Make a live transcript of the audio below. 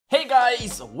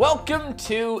guys, welcome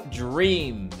to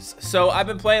Dreams. So I've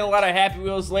been playing a lot of Happy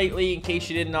Wheels lately, in case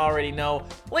you didn't already know.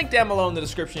 Link down below in the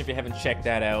description if you haven't checked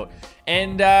that out.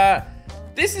 And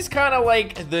this is kind of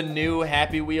like the new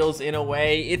Happy Wheels in a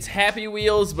way. It's Happy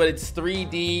Wheels, but it's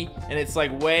 3D, and it's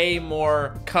like way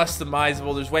more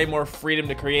customizable. There's way more freedom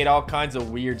to create all kinds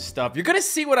of weird stuff. You're gonna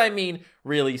see what I mean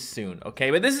really soon,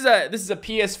 okay? But this is a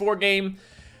PS4 game.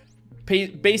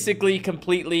 Basically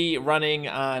completely running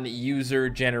on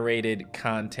user-generated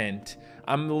content.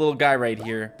 I'm the little guy right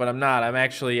here, but I'm not. I'm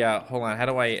actually, hold on, how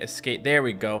do I escape? There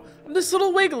we go. I'm this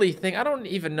little wiggly thing. I don't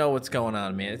even know what's going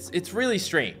on, man. It's really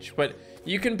strange, but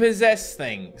you can possess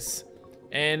things,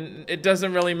 and it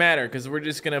doesn't really matter because we're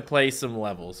just gonna play some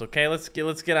levels, okay? Let's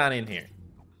get on in here.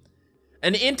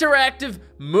 An interactive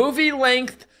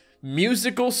movie-length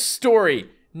musical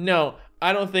story. No,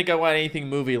 I don't think I want anything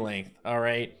movie length, all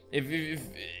right?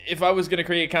 If I was gonna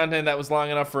create content that was long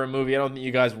enough for a movie, I don't think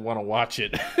you guys would want to watch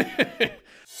it.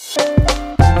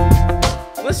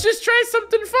 Let's just try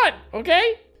something fun,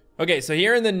 okay? Okay, so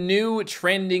here in the new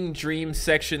trending dream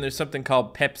section, there's something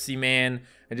called Pepsi Man.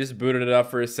 I just booted it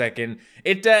up for a second.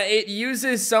 It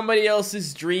uses somebody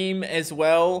else's dream as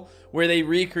well, where they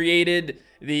recreated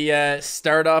the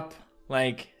startup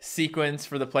like sequence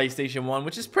for the PlayStation 1,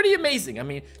 which is pretty amazing. I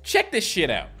mean, check this shit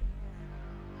out.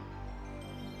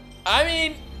 I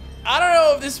mean, I don't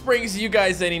know if this brings you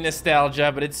guys any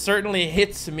nostalgia, but it certainly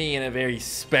hits me in a very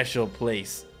special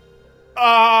place.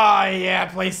 Oh yeah,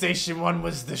 PlayStation 1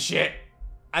 was the shit.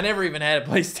 I never even had a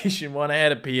PlayStation 1, I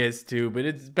had a PS2, but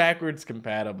it's backwards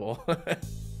compatible.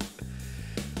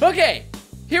 Okay,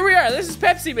 here we are, this is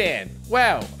Pepsi Man.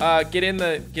 Wow, get in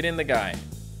the guy.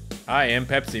 I am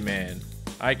Pepsi Man.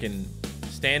 I can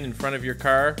stand in front of your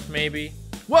car, maybe.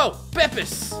 Whoa,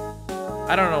 Peppus!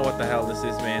 I don't know what the hell this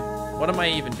is, man. What am I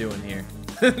even doing here?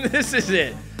 This is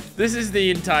it. This is the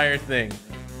entire thing.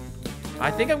 I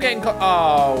think I'm getting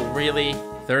oh, really?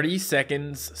 30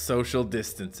 seconds social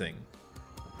distancing.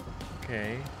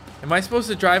 Okay. Am I supposed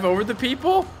to drive over the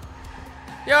people?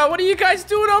 Yo, what are you guys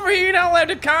doing over here? You're not allowed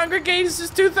to congregate. This is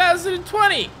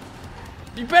 2020.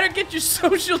 You better get your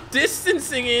social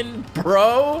distancing in,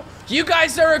 bro. You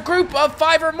guys are a group of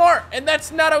 5 or more, and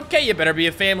that's not okay. You better be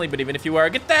a family, but even if you are,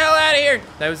 get the hell out of here.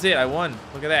 That was it, I won.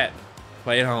 Look at that.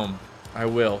 Play at home. I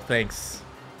will, thanks.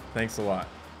 Thanks a lot.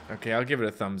 Okay, I'll give it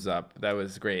a thumbs up. That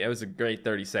was great. That was a great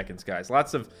 30 seconds, guys.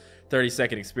 Lots of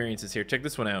 30-second experiences here. Check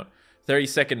this one out.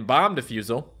 30-second bomb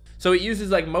defusal. So it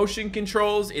uses like motion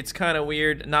controls. It's kind of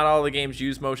weird. Not all the games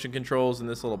use motion controls, and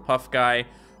this little puff guy.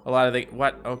 A lot of the,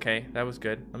 what? Okay, that was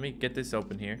good. Let me get this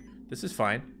open here. This is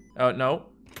fine. Oh, no.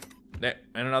 There,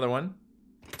 and another one.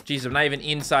 Jeez, I'm not even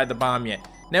inside the bomb yet.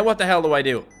 Now what the hell do I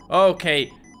do?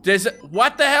 Okay,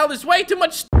 what the hell? There's way too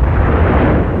much.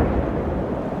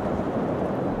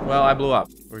 Well, I blew up.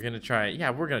 We're gonna try,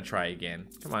 yeah, we're gonna try again.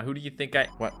 Come on, who do you think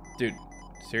what? Dude,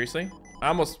 seriously? I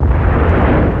almost,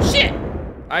 shit!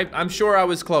 I'm sure I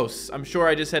was close. I'm sure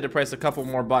I just had to press a couple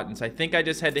more buttons. I think I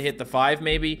just had to hit the 5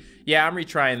 maybe. Yeah, I'm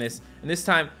retrying this. And this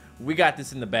time, we got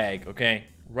this in the bag, okay?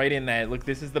 Right in that. Look,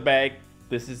 this is the bag.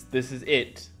 This is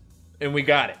it. And we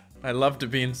got it. I love to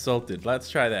be insulted. Let's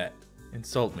try that.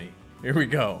 Insult me. Here we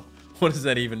go. What does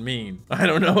that even mean? I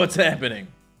don't know what's happening.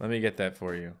 Let me get that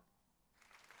for you.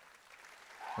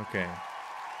 Okay.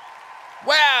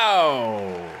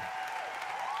 Wow!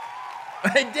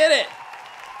 I did it!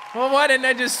 Well, why didn't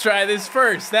I just try this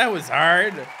first? That was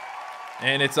hard.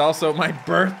 And it's also my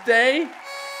birthday.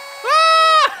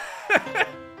 Ah!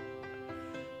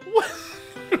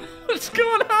 What's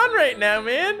going on right now,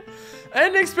 man? I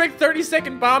didn't expect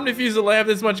 30-second bomb defusal to have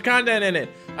this much content in it.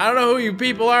 I don't know who you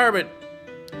people are, but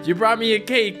you brought me a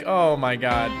cake. Oh my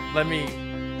God. Let me.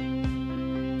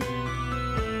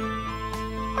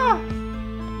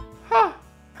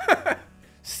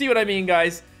 See what I mean,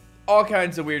 guys? All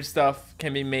kinds of weird stuff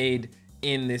can be made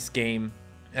in this game.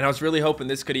 And I was really hoping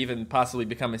this could even possibly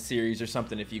become a series or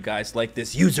something if you guys like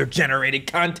this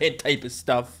user-generated content type of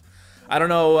stuff. I don't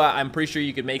know, I'm pretty sure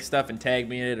you could make stuff and tag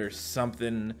me in it or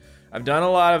something. I've done a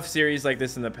lot of series like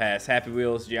this in the past. Happy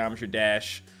Wheels, Geometry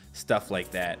Dash, stuff like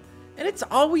that. And it's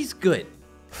always good.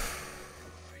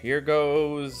 Here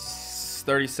goes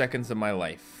 30 seconds of my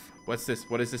life. What's this?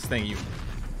 What is this thing?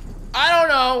 I don't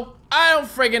know. I don't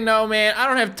friggin' know, man. I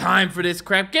don't have time for this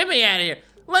crap. Get me out of here.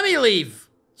 Let me leave.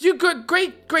 You good,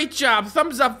 great job.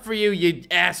 Thumbs up for you, you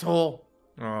asshole.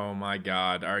 Oh my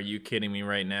God, are you kidding me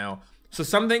right now? So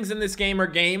some things in this game are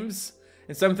games,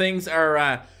 and some things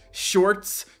are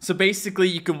shorts. So basically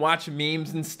you can watch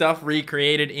memes and stuff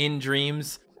recreated in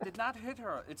dreams. Did not hit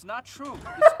her. It's not true.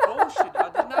 It's bullshit. I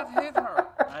did not hit her.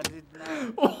 I did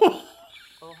not.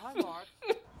 Oh, hi, Mark.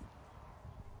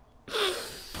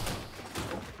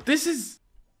 This is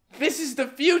the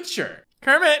future.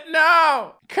 Kermit,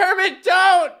 no! Kermit,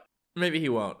 don't! Maybe he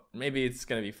won't. Maybe it's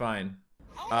gonna be fine.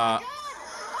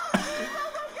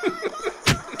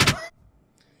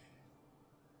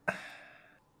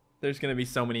 There's gonna be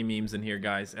so many memes in here,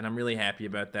 guys, and I'm really happy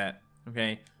about that.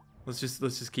 Okay? Let's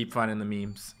just keep finding the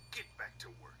memes. Get back to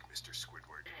work, Mr.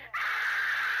 Squidward.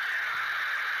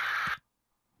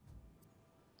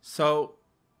 So,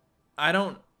 I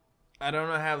don't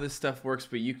know how this stuff works,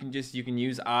 but you can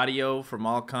use audio from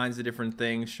all kinds of different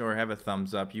things. Sure, have a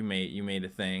thumbs up. You made a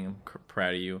thing. I'm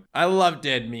proud of you. I love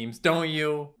dead memes, don't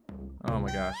you? Oh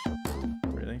my gosh.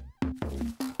 Really?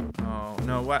 Oh,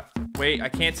 no, what? Wait, I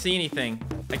can't see anything.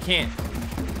 I can't.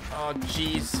 Oh,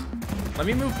 jeez. Let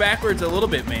me move backwards a little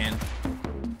bit, man.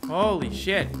 Holy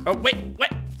shit. Oh, wait,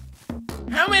 what?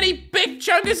 How many big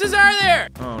chunguses are there?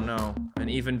 Oh no, an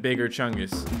even bigger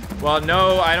chungus. Well,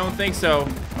 no, I don't think so.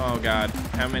 Oh God,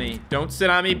 how many? Don't sit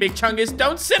on me, Big Chungus,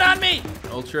 don't sit on me!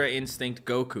 Ultra Instinct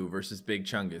Goku versus Big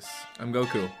Chungus. I'm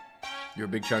Goku, you're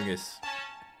Big Chungus.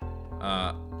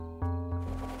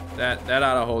 That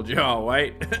ought to hold you all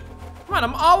right. Come on,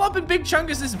 I'm all up in Big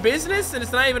Chungus's business and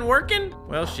it's not even working?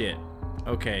 Well, shit.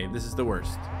 Okay, this is the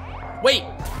worst. Wait!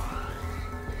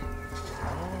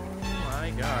 Oh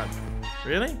my God.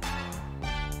 Really?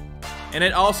 And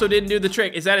it also didn't do the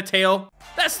trick. Is that a tail?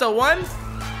 That's the one!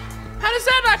 How does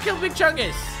that not kill Big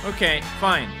Chungus? Okay,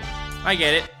 fine. I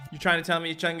get it. You're trying to tell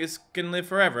me Chungus can live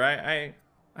forever. I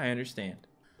understand.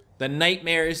 The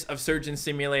nightmares of Surgeon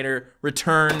Simulator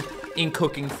return in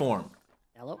cooking form.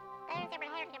 Hello?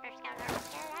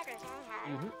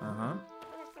 Uh-huh.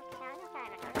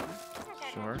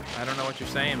 Sure. I don't know what you're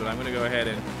saying, but I'm gonna go ahead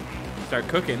and start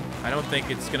cooking. I don't think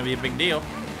it's gonna be a big deal.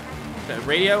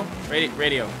 Radio?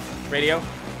 Radio.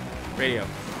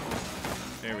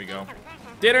 There we go.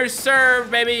 Dinner's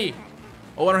served, baby!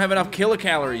 Oh, I don't have enough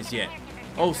kilocalories yet.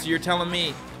 Oh, so you're telling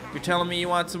me you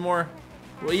want some more?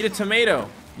 Well, eat a tomato,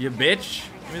 you bitch.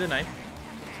 Give me the knife.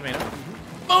 Tomato.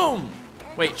 Boom!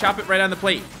 Wait, chop it right on the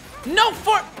plate. No,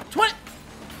 20.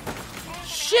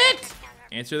 Shit!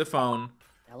 Answer the phone.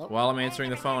 Hello? While I'm answering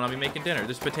the phone, I'll be making dinner.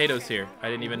 There's potatoes here. I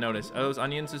didn't even notice. Are those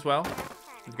onions as well?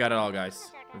 We've got it all,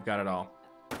 guys. We've got it all.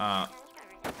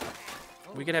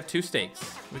 We could have 2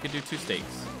 steaks. We could do 2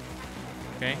 steaks.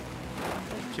 Okay.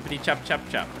 Chippity chop chop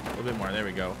chop. A little bit more. There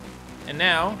we go. And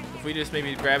now, if we just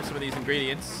maybe grab some of these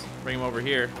ingredients, bring them over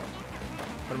here,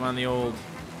 put them on the old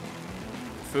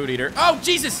food eater. Oh,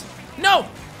 Jesus! No!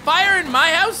 Fire in my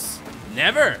house?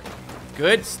 Never.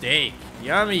 Good steak.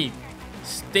 Yummy.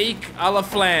 Steak a la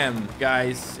flamme,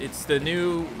 guys. It's the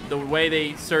way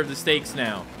they serve the steaks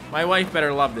now. My wife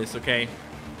better love this, okay?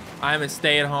 I'm a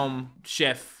stay-at-home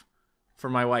chef for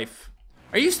my wife.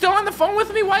 Are you still on the phone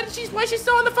with me? Why is she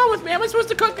still on the phone with me? How am I supposed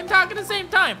to cook and talk at the same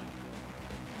time?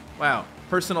 Wow,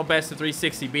 personal best of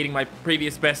 360, beating my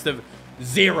previous best of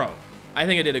 0. I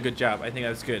think I did a good job. I think that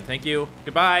was good. Thank you.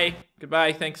 Goodbye.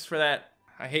 Goodbye. Thanks for that.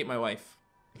 I hate my wife.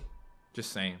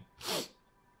 Just saying.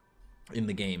 In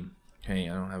the game. Okay,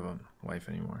 I don't have a wife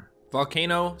anymore.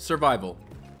 Volcano survival.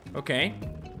 Okay.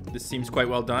 This seems quite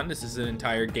well done. This is an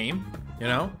entire game, you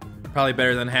know? Probably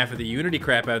better than half of the Unity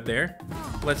crap out there.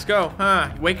 Let's go. Huh,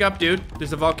 wake up, dude.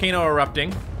 There's a volcano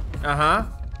erupting. Uh-huh.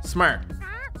 Smart.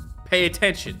 Pay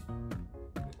attention.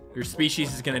 Your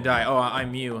species is gonna die. Oh,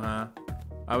 I'm you, huh?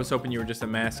 I was hoping you were just a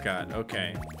mascot.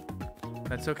 Okay.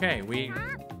 That's okay.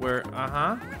 We're,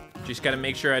 uh-huh. Just gotta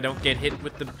make sure I don't get hit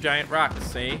with the giant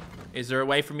rocks, eh? Is there a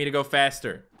way for me to go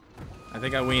faster? I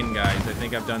think I win, guys. I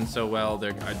think I've done so well,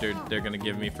 they're gonna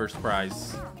give me first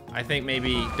prize. I think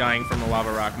maybe dying from a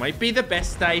lava rock might be the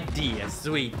best idea.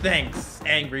 Sweet, thanks,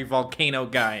 angry volcano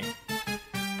guy.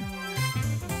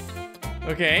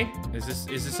 Okay, is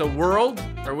this a world?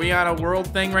 Are we on a world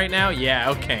thing right now? Yeah,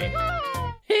 okay.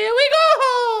 Here we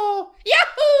go!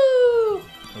 Yahoo!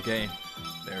 Okay,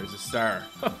 there's a star.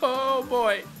 Oh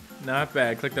boy, not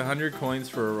bad. Click the 100 coins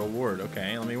for a reward.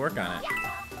 Okay, let me work on it.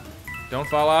 Don't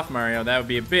fall off, Mario. That would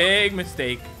be a big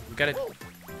mistake. We gotta.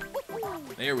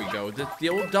 There we go. The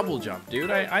old double jump,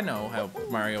 dude. I know how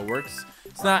Mario works.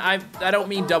 It's not. I don't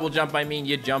mean double jump. I mean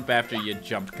you jump after you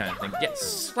jump, kind of thing. Get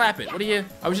slap it. What do you?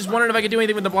 I was just wondering if I could do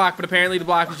anything with the block, but apparently the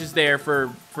block is just there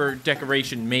for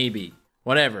decoration, maybe.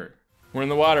 Whatever. We're in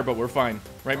the water, but we're fine,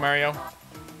 right, Mario?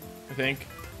 I think.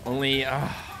 Only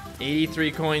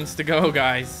 83 coins to go,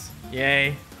 guys.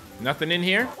 Yay. Nothing in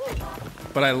here,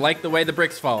 but I like the way the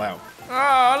bricks fall out.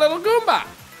 Oh, a little Goomba.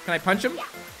 Can I punch him?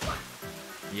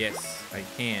 Yes, I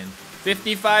can.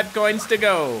 55 coins to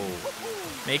go.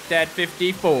 Make that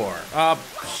 54. Oh,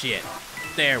 shit.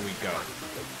 There we go.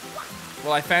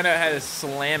 Well, I found out how to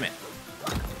slam it.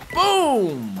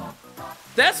 Boom!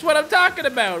 That's what I'm talking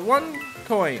about. 1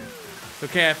 coin. It's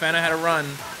okay, I found out how to run,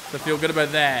 so I feel good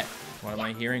about that. What am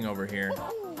I hearing over here?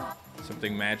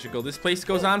 Something magical. This place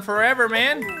goes on forever,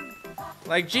 man.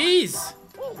 Like, geez.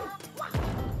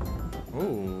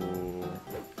 Ooh.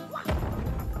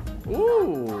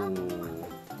 Ooh.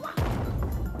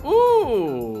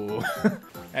 Ooh.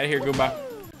 Out of here, Goomba.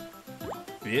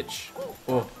 Bitch.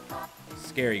 Oh.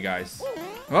 Scary, guys.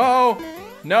 Oh.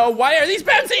 No, why are these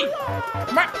bouncing?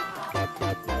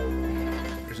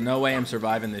 There's no way I'm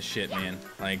surviving this shit, man.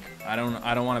 Like, I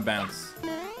don't want to bounce.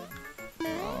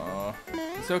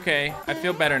 It's okay. I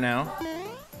feel better now.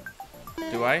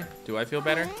 Do I? Do I feel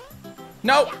better?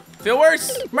 No! Feel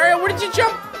worse! Mario, where did you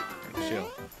jump? We're gonna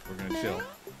chill. We're gonna chill.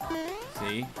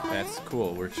 See? That's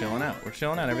cool. We're chilling out. We're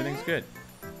chilling out. Everything's good.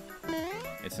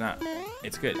 It's not.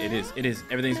 It's good. It is. It is.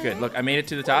 Everything's good. Look, I made it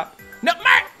to the top. No,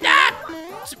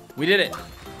 we did it.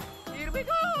 Here we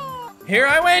go. Here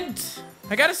I went.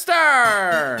 I got a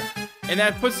star. And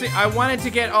that puts me, I wanted to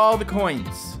get all the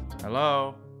coins.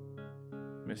 Hello?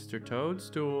 Mr.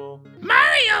 Toadstool.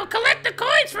 Mario, collect the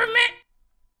coins from me.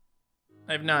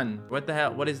 I have none. What the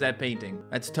hell? What is that painting?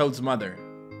 That's Toad's mother.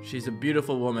 She's a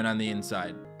beautiful woman on the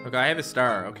inside. Okay, I have a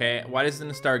star, okay? Why doesn't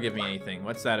a star give me anything?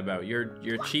 What's that about? You're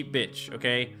a cheap bitch,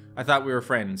 okay? I thought we were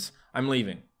friends. I'm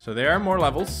leaving. So there are more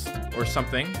levels, or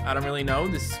something. I don't really know.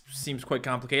 This seems quite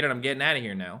complicated. I'm getting out of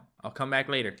here now. I'll come back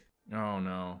later. Oh,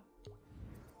 no.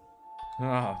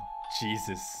 Oh,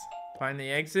 Jesus. Find the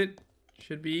exit.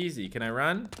 Should be easy. Can I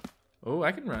run? Oh,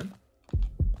 I can run.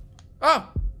 Oh!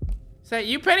 Is that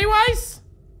you, Pennywise?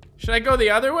 Should I go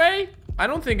the other way? I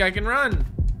don't think I can run.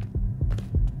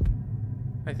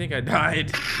 I think I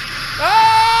died.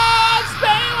 Oh, it's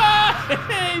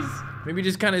Pennywise! Maybe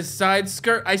just kind of side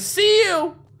skirt. I see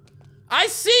you! I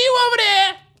see you over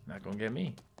there! Not gonna get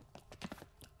me.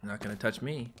 Not gonna touch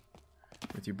me.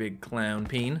 With your big clown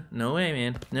peen. No way,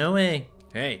 man. No way.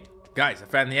 Hey, guys, I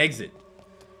found the exit.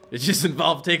 It just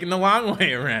involved taking the long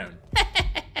way around.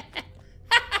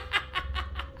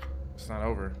 It's not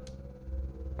over.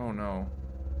 Oh no.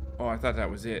 Oh, I thought that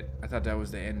was it. I thought that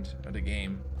was the end of the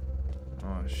game.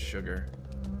 Oh, sugar.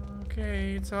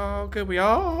 Okay, it's all good. We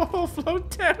all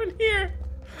float down here.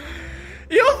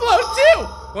 You'll float too!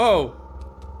 Whoa.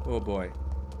 Oh boy.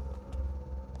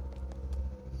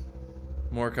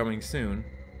 More coming soon.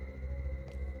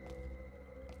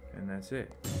 And that's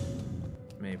it.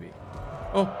 Maybe.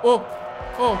 Oh, oh,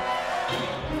 oh.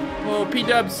 Oh,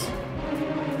 P-dubs.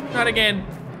 Not again.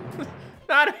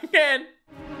 Not again.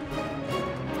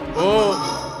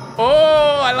 Oh.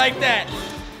 Oh, I like that.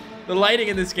 The lighting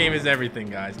in this game is everything,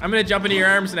 guys. I'm gonna jump into your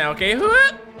arms now, okay?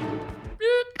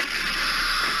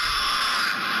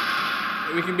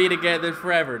 We can be together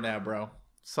forever now, bro.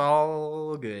 It's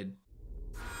all good.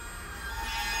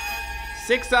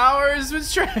 6 hours with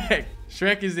Shrek.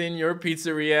 Shrek is in your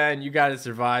pizzeria and you gotta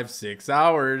survive 6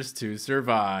 hours to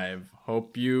survive.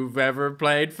 Hope you've ever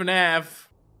played FNAF.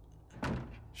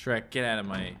 Shrek, get out of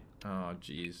my... Oh,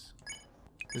 jeez.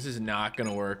 This is not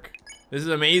gonna work. This is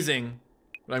amazing,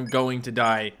 but I'm going to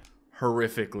die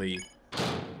horrifically.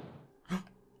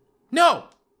 No!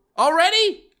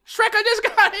 Already? Shrek, I just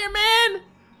got here, man!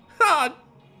 Oh,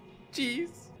 jeez.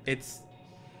 It's...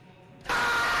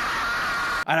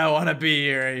 I don't want to be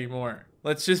here anymore.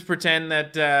 Let's just pretend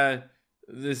that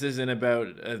this isn't about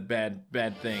a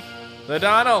bad thing. The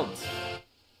Donald!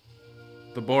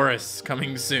 The Boris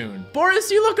coming soon.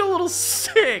 Boris, you look a little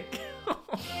sick!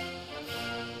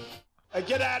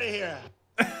 Get out of here!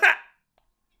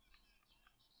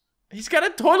 He's got a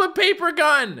toilet paper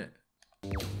gun!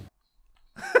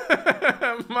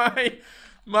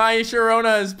 My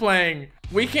Sharona is playing.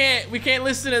 We can't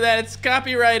listen to that. It's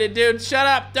copyrighted, dude. Shut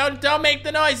up. Don't make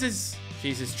the noises.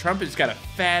 Jesus, Trump has got a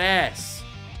fat ass.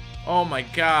 Oh my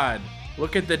God.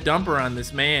 Look at the dumper on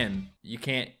this man. You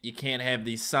can't have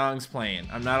these songs playing.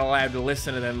 I'm not allowed to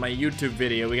listen to them in my YouTube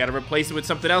video. We gotta replace it with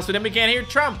something else, but then we can't hear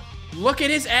Trump. Look at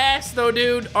his ass though,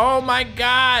 dude. Oh my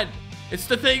God. It's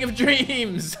the thing of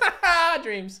dreams.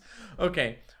 Dreams.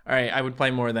 Okay. All right, I would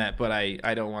play more of that, but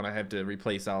I don't want to have to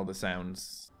replace all the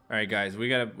sounds. All right, guys, we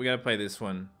gotta play this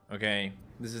one. Okay,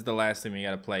 this is the last thing we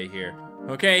gotta play here.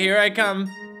 Okay, here I come.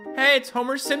 Hey, it's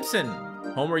Homer Simpson.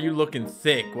 Homer, you looking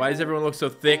thick. Why does everyone look so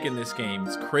thick in this game?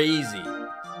 It's crazy.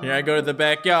 Here I go to the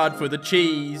backyard for the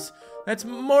cheese. That's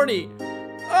Morty.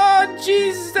 Oh,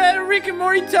 jeez, is that a Rick and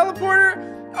Morty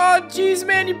teleporter? Oh, jeez,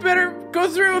 man, you better go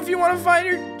through if you want to find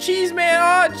your cheese, man.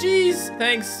 Oh, jeez.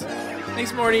 Thanks.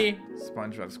 Thanks, Morty.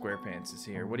 SpongeBob SquarePants is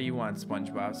here. What do you want,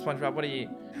 SpongeBob? SpongeBob, what do you...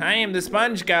 I am the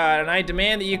Sponge God, and I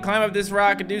demand that you climb up this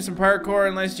rock and do some parkour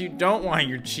unless you don't want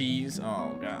your cheese.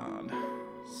 Oh, God.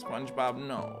 SpongeBob,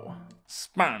 no.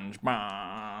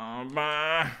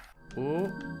 SpongeBob.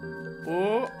 Ooh.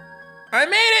 Ooh. I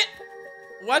made it!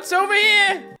 What's over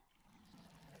here?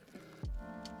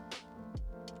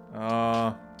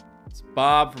 It's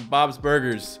Bob from Bob's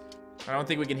Burgers. I don't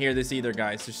think we can hear this either,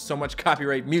 guys. There's so much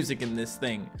copyright music in this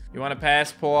thing. You want to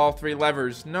pass? Pull all 3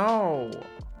 levers. No.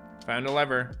 Found a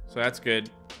lever, so that's good.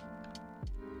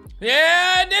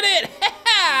 Yeah, I did it!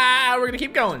 We're gonna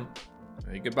keep going.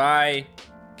 Hey, goodbye,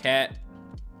 cat.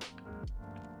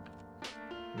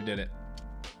 We did it.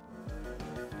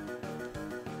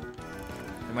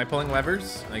 Am I pulling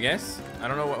levers? I guess. I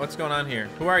don't know what's going on here.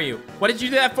 Who are you? What did you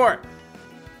do that for?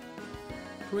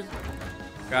 Who is?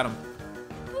 Got him.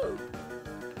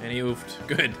 And he oofed.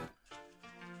 Good.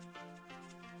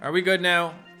 Are we good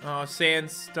now? Oh,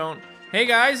 Sans, don't. Hey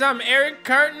guys, I'm Eric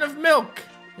Carton of Milk.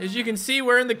 As you can see,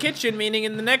 we're in the kitchen, meaning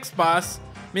in the next boss.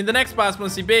 I mean, the next boss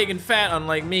must be big and fat,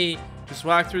 unlike me. Just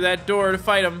walk through that door to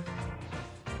fight him.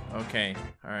 Okay,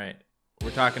 all right.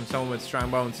 We're talking someone with strong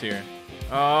bones here.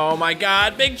 Oh my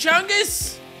God, Big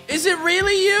Chungus! Is it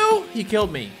really you? He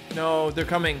killed me. No, they're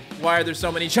coming. Why are there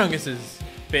so many Chunguses?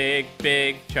 Big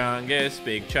Chungus,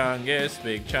 Big Chungus,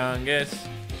 Big Chungus.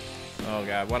 Oh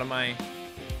God, what am I?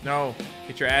 No,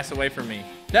 get your ass away from me.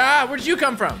 Ah, where did you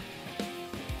come from?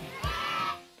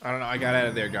 I don't know, I got out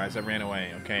of there, guys. I ran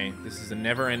away, okay? This is a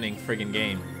never-ending friggin'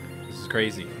 game. This is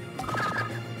crazy.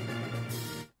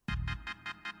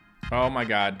 Oh my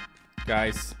God,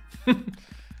 guys.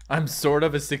 I'm sort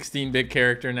of a 16-bit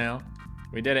character now.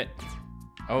 We did it.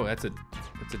 Oh, that's a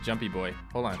jumpy boy.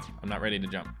 Hold on, I'm not ready to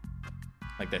jump.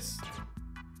 Like this.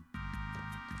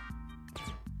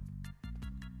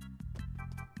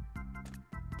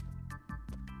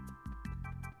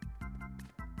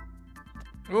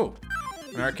 Ooh,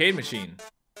 an arcade machine.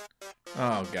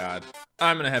 Oh God,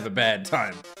 I'm gonna have a bad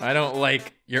time. I don't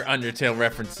like your Undertale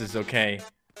references, okay?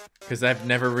 Because I've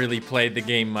never really played the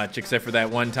game much, except for that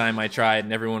one time I tried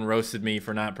and everyone roasted me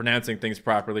for not pronouncing things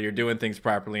properly or doing things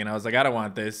properly, and I was like, I don't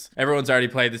want this. Everyone's already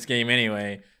played this game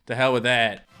anyway. To hell with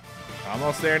that.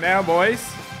 Almost there now, boys.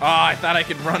 Oh, I thought I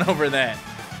could run over that.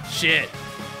 Shit.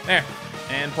 There.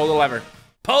 And pull the lever.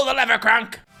 Pull the lever,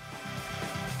 Crunk!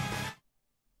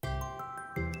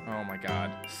 Oh my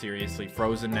God. Seriously,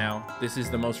 frozen now. This is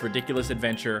the most ridiculous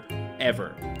adventure ever.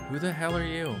 Who the hell are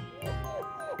you?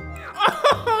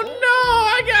 Oh no!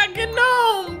 I got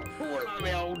gnomed! Hello,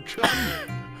 me old chum.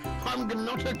 I'm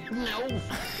not a gnome.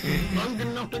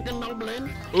 I'm not a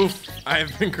goblin. Oof, I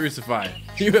have been crucified.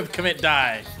 You have commit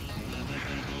die.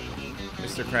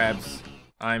 Mr. Krabs,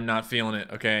 I'm not feeling it,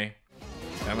 okay?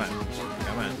 Come on,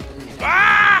 come on.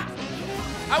 Ah!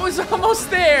 I was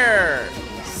almost there!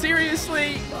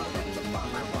 Seriously?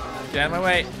 Get out of my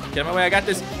way, get out of my way, I got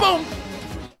this, boom!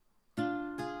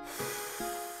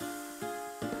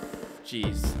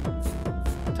 Jeez.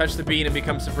 Touch the bean and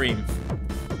become supreme.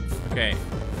 Okay.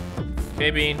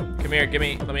 Okay, Bean, come here,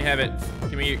 let me have it.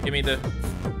 Give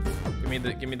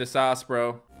me the sauce,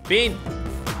 bro. Bean!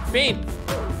 Bean!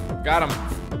 Got him.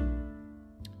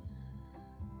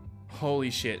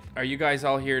 Holy shit. Are you guys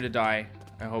all here to die?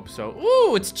 I hope so.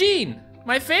 Ooh, it's Gene,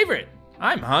 my favorite.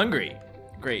 I'm hungry.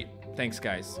 Great. Thanks,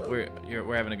 guys.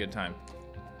 We're having a good time.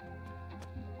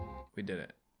 We did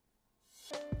it.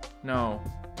 No,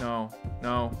 no,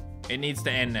 no. It needs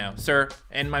to end now. Sir,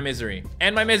 end my misery.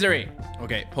 End my misery.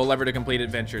 Okay, pull lever to complete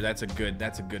adventure. That's a good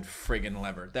friggin'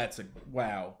 lever. That's a,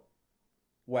 wow.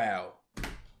 Wow.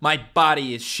 My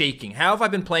body is shaking. How have I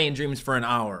been playing Dreams for an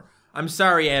hour? I'm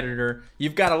sorry, editor.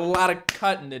 You've got a lot of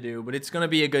cutting to do, but it's gonna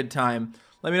be a good time.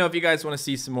 Let me know if you guys wanna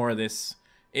see some more of this.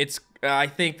 I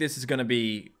think this is gonna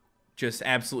be just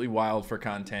absolutely wild for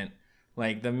content.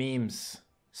 Like the memes,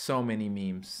 so many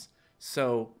memes.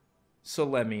 So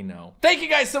let me know. Thank you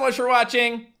guys so much for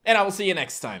watching, and I will see you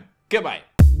next time. Goodbye.